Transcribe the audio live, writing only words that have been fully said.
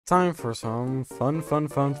time for some fun.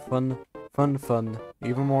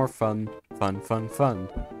 Even more fun.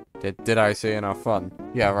 Did I say enough fun?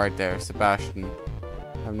 Yeah, right there, Sebastian.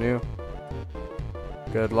 I'm new.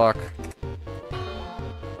 Good luck.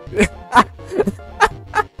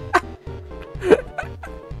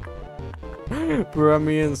 Bro,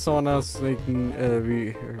 me and someone else making,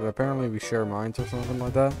 apparently we share minds or something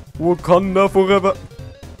like that. Wakanda forever!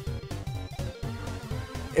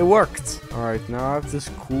 It worked! Alright, now I have this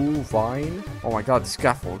cool vine. Oh my god, the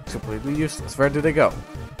scaffold's completely useless. Where did it go?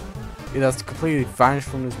 It has completely vanished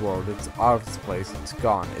from this world. It's out of this place. It's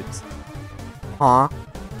gone. It's... Huh?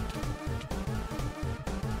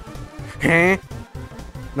 Huh?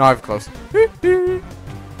 No, I've closed.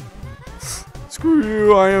 Screw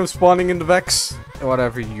you, I am spawning in the Vex.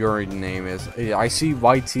 Whatever your name is. I see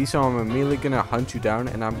YT, so I'm immediately gonna hunt you down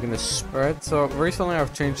and I'm gonna spread. So recently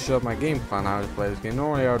I've changed up my game plan how to play this game.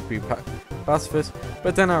 Normally I would be pacifist,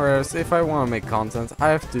 but then I realized if I want to make content, I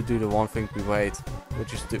have to do the one thing people hate,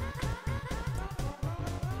 which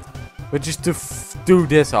is to do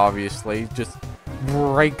this, obviously. Just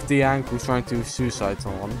break the ankles trying to do suicide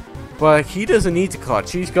someone. But he doesn't need to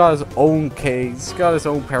clutch. He's got his own cage. He's got his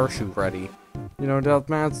own parachute ready. You know, that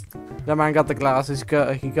man got the glasses, he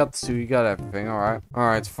got the suit, he got everything, alright.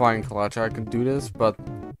 Alright, it's fine, clutch, I can do this, but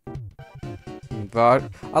I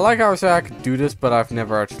like how I say I could do this, but I've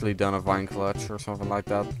never actually done a vine clutch or something like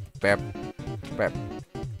that. Bap.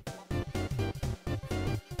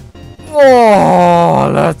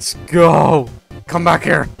 Oh, let's go! Come back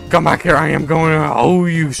here, I am going to owe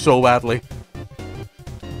you so badly.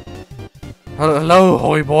 Hello,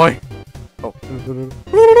 hoy boy. Oh.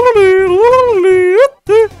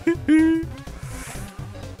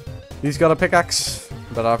 He's got a pickaxe,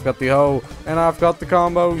 but I've got the hoe, and I've got the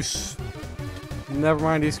combos. Never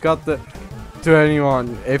mind, he's got the... To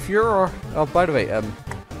anyone, if you're... Oh, by the way, I'd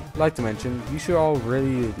like to mention, you should all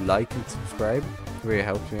really like and subscribe. It really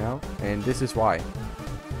helps me out, and this is why.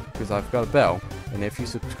 Because I've got a bell, and if you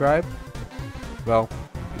subscribe, well,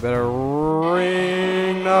 you better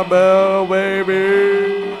ring the bell,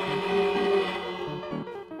 baby!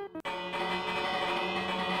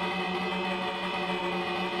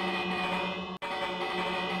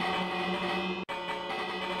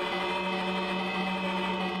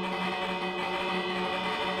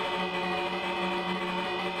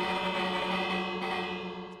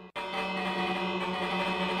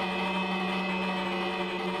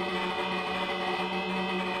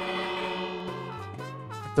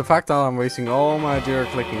 The fact that I'm wasting all my gear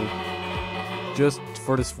clicking just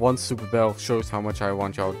for this one super bell shows how much I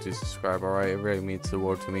want y'all to subscribe, alright? It really means the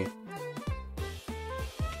world to me.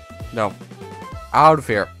 No. Out of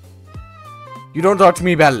here. You don't talk to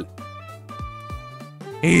me, Bell.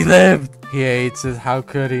 He lived. He hates it. How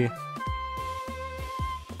could he?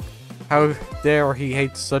 How dare he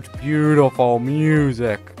hate such beautiful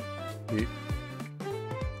music?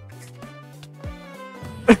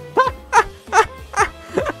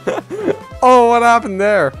 Oh, what happened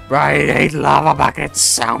there? I hate lava buckets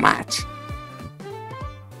so much.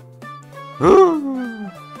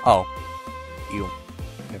 Oh. Ew.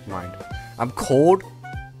 Never mind. I'm cold?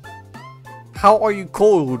 How are you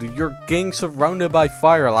cold? You're getting surrounded by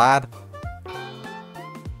fire, lad.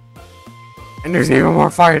 And there's even more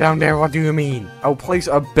fire down there. What do you mean? I'll place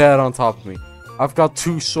a bed on top of me. I've got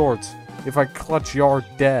 2 swords. If I clutch, you're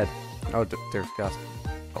dead. Oh, there's gas.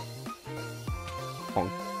 Oh. Pong.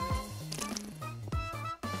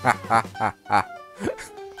 Ha ha ha ha.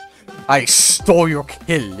 I stole your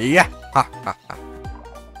kill, yeah. Ha ha ha.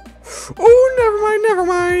 Oh, never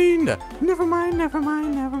mind. The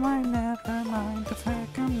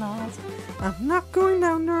second loss. I'm not going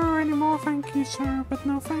down there anymore, thank you, sir, but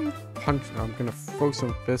no thanks. Punch. I'm gonna throw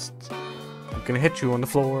some fists. I'm gonna hit you on the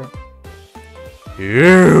floor.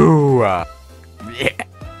 Ew. Yeah.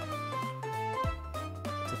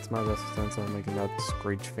 That's my best defense on making that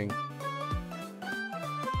screech thing.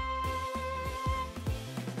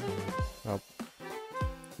 Nope.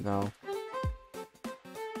 No.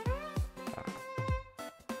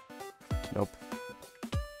 Nope.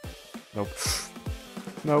 Nope.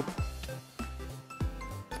 Nope.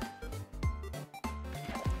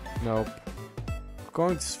 Nope. I'm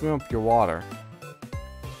going to swim up your water.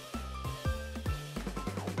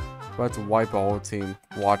 I'm about to wipe a whole team.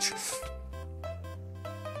 Watch.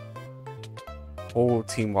 Whole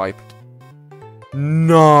team wipe.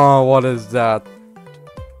 No, what is that?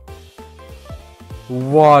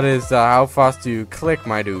 What is that? How fast do you click,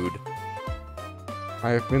 my dude?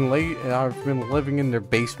 I've been living in their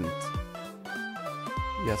basement.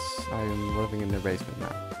 Yes, I am living in their basement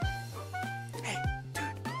now. Hey,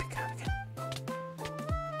 dude, pick out again.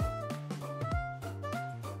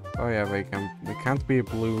 Oh yeah, we can't be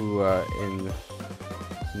blue in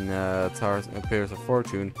Towers and Pillars of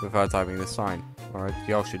Fortune without typing this sign. Alright,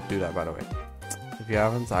 y'all should do that, by the way. If you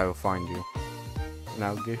haven't, I will find you. And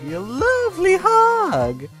I'll give you a lovely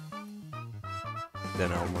hug.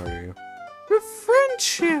 Then I'll murder you. With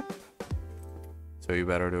friendship! So you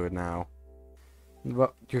better do it now.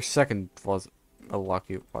 But your second was a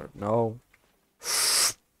lucky part. No.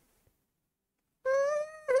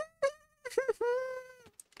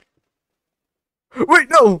 Wait,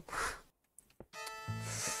 no!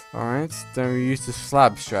 Alright, then we use the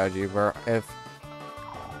slab strategy where if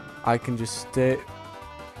I can just stay.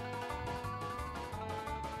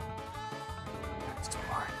 It's the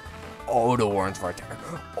warren. Oh, the warren's right there.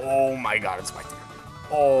 Oh my god, it's right there.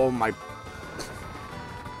 Oh my.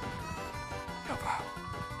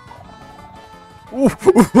 Oh,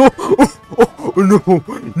 no,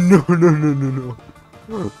 no, no, no, no,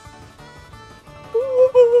 no.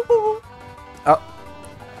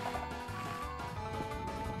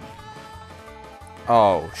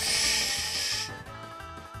 Oh, shh.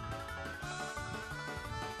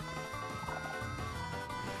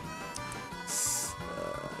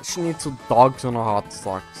 She needs some dogs on a hot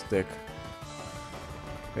stock stick.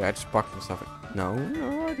 Yeah, I just bucked myself. No,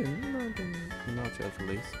 no, I didn't. No, I didn't. Not yet, at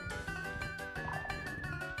least.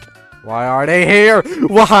 Why are they here?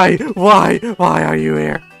 Why? Why? Why are you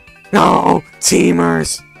here? No!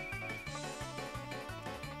 Teamers!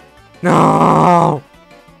 No!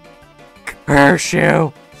 Curse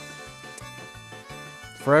you!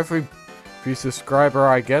 For every subscriber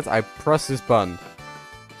I get, I press this button.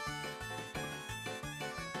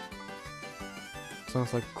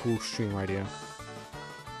 Sounds like a cool stream idea.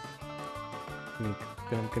 I'm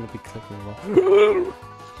gonna be clicking a lot. No!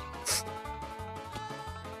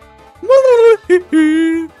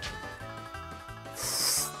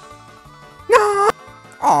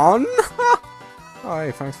 Oh no! Oh,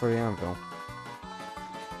 hey, thanks for the anvil.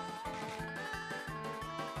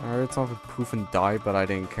 I heard something poof and die, but I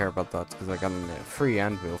didn't care about that because I got a free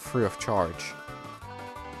anvil, free of charge.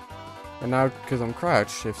 And now, because I'm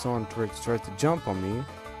crouched, if someone tries to jump on me,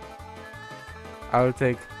 I will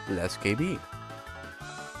take less KB.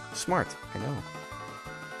 Smart, I know.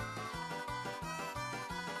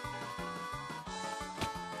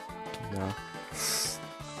 No.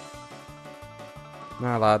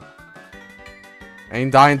 Nah, lad.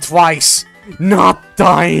 Ain't dying twice! Not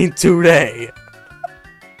dying today!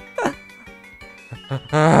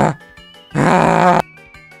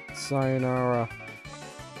 Sayonara.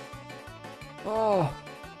 Oh.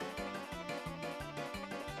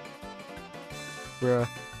 Bruh.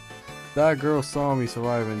 That girl saw me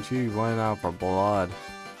survive and she went out for blood.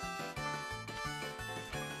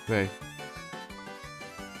 Wait.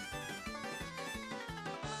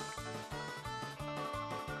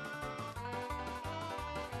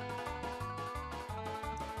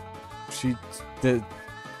 She did.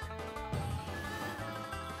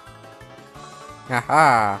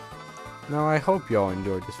 Haha! Now I hope you all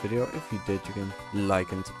enjoyed this video. If you did, you can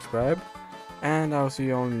like and subscribe. And I'll see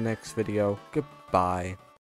you on the next video. Goodbye.